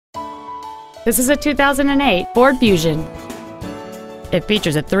This is a 2008 Ford Fusion. It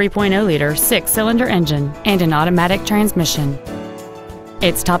features a 3.0-liter six-cylinder engine and an automatic transmission.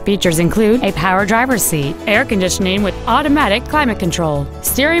 Its top features include a power driver's seat, air conditioning with automatic climate control,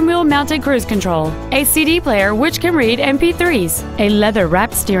 steering wheel mounted cruise control, a CD player which can read MP3s, a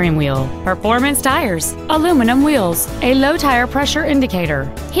leather-wrapped steering wheel, performance tires, aluminum wheels, a low tire pressure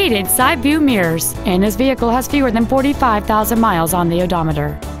indicator, heated side view mirrors, and this vehicle has fewer than 45,000 miles on the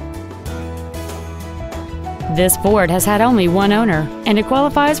odometer. This Ford has had only one owner, and it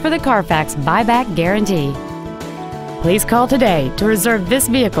qualifies for the Carfax buyback guarantee. Please call today to reserve this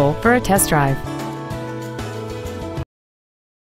vehicle for a test drive.